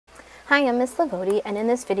Hi, I'm Miss Lavoti, and in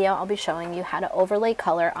this video I'll be showing you how to overlay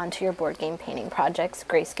color onto your board game painting project's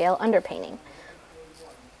grayscale underpainting.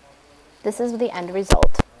 This is the end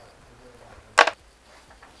result.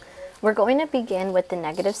 We're going to begin with the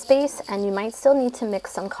negative space, and you might still need to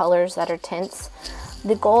mix some colors that are tints.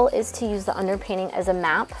 The goal is to use the underpainting as a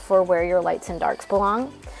map for where your lights and darks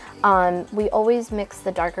belong. We always mix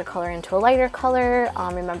the darker color into a lighter color.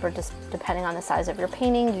 Remember, just depending on the size of your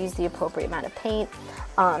painting, use the appropriate amount of paint.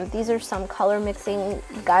 These are some color mixing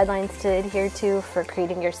guidelines to adhere to for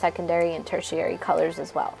creating your secondary and tertiary colors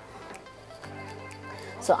as well.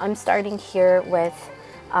 So I'm starting here with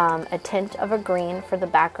a tint of a green for the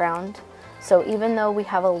background. So even though we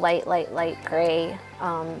have a light gray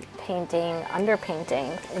underpainting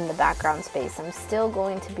in the background space, I'm still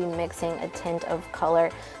going to be mixing a tint of color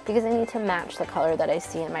because I need to match the color that I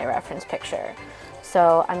see in my reference picture.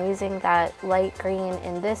 So I'm using that light green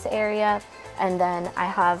in this area, and then I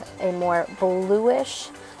have a more bluish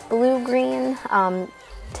blue-green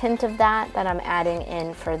tint of that I'm adding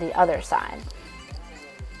in for the other side.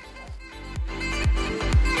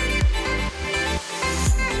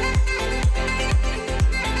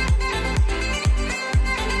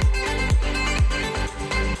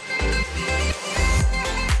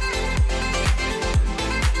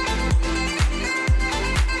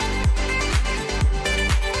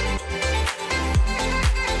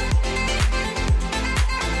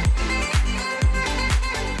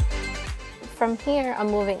 From here,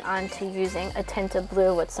 I'm moving on to using a tint of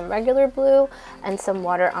blue with some regular blue and some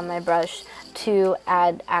water on my brush to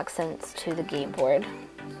add accents to the game board.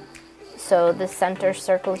 So the center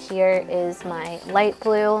circle here is my light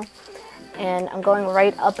blue, and I'm going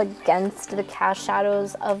right up against the cast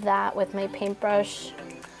shadows of that with my paintbrush.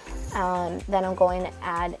 Then I'm going to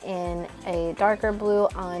add in a darker blue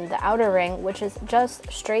on the outer ring, which is just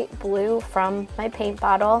straight blue from my paint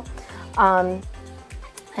bottle.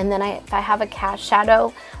 And then if I have a cast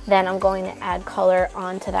shadow, then I'm going to add color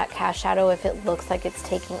onto that cast shadow if it looks like it's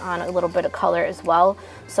taking on a little bit of color as well.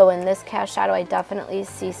 So in this cast shadow, I definitely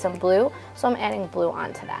see some blue, so I'm adding blue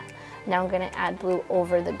onto that. Now I'm going to add blue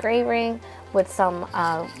over the gray ring with some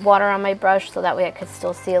water on my brush, so that way I could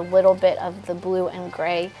still see a little bit of the blue and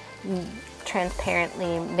gray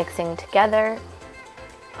transparently mixing together.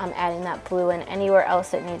 I'm adding that blue in anywhere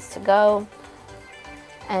else it needs to go.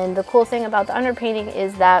 And the cool thing about the underpainting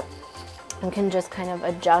is that you can just kind of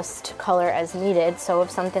adjust color as needed. So if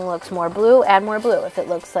something looks more blue, add more blue. If it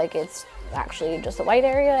looks like it's actually just a white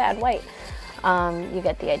area, add white. You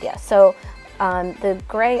get the idea. So the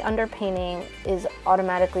gray underpainting is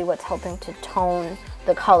automatically what's helping to tone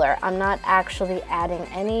the color. I'm not actually adding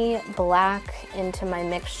any black into my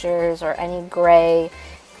mixtures or any gray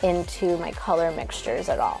into my color mixtures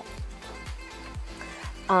at all.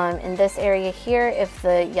 In this area here, if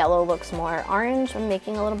the yellow looks more orange, I'm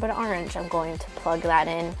making a little bit of orange. I'm going to plug that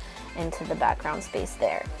into the background space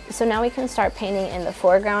there. So now we can start painting in the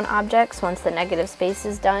foreground objects once the negative space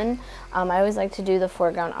is done. I always like to do the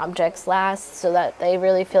foreground objects last so that they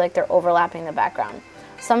really feel like they're overlapping the background.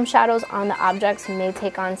 Some shadows on the objects may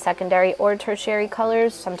take on secondary or tertiary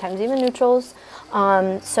colors, sometimes even neutrals.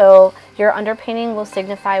 So your underpainting will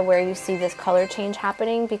signify where you see this color change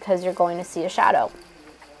happening because you're going to see a shadow.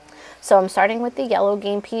 So I'm starting with the yellow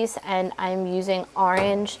game piece, and I'm using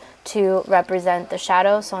orange to represent the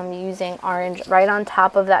shadow. So I'm using orange right on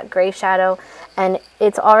top of that gray shadow, and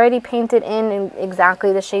it's already painted in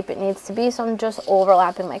exactly the shape it needs to be. So I'm just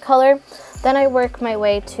overlapping my color. Then I work my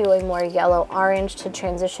way to a more yellow orange to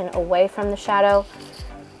transition away from the shadow.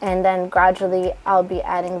 And then gradually I'll be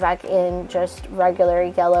adding back in just regular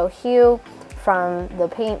yellow hue from the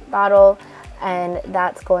paint bottle, and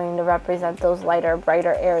that's going to represent those lighter,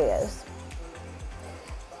 brighter areas.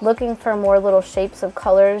 Looking for more little shapes of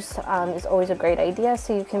colors is always a great idea,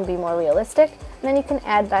 so you can be more realistic. And then you can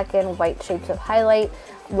add back in white shapes of highlight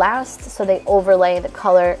last, so they overlay the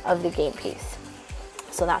color of the game piece.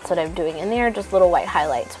 So that's what I'm doing in there, just little white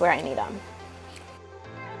highlights where I need them.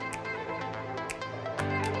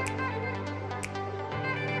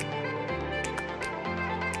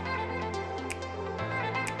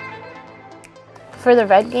 For the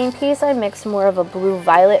red game piece, I mix more of a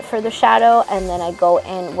blue-violet for the shadow, and then I go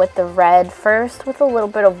in with the red first with a little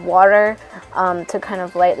bit of water to kind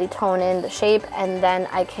of lightly tone in the shape, and then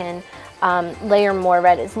I can layer more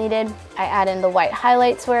red as needed. I add in the white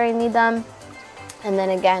highlights where I need them, and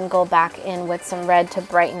then again go back in with some red to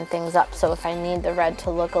brighten things up. So if I need the red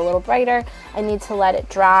to look a little brighter, I need to let it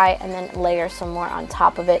dry and then layer some more on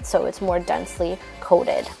top of it so it's more densely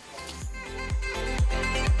coated.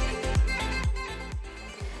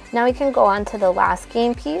 Now we can go on to the last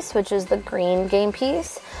game piece, which is the green game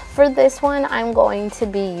piece. For this one, I'm going to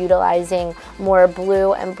be utilizing more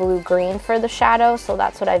blue and blue-green for the shadow, so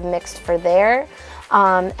that's what I've mixed for there.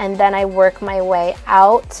 And then I work my way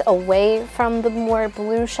out away from the more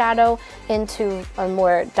blue shadow into a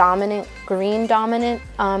more dominant green,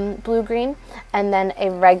 blue-green, and then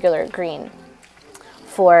a regular green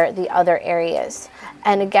for the other areas.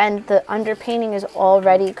 And again, the underpainting is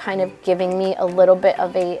already kind of giving me a little bit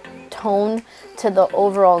of a tone to the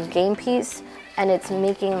overall game piece, and it's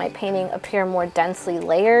making my painting appear more densely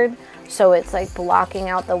layered, so it's like blocking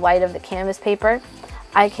out the white of the canvas paper.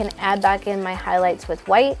 I can add back in my highlights with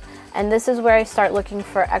white, and this is where I start looking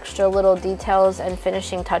for extra little details and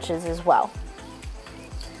finishing touches as well.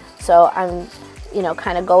 So I'm, you know,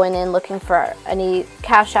 kind of going in looking for any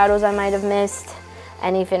cast shadows I might have missed,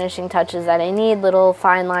 any finishing touches that I need, little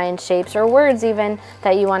fine lines, shapes, or words even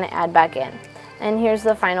that you want to add back in. And here's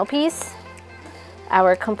the final piece,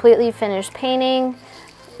 our completely finished painting,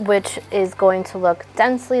 which is going to look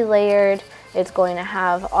densely layered. It's going to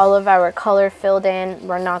have all of our color filled in.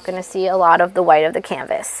 We're not going to see a lot of the white of the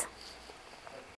canvas.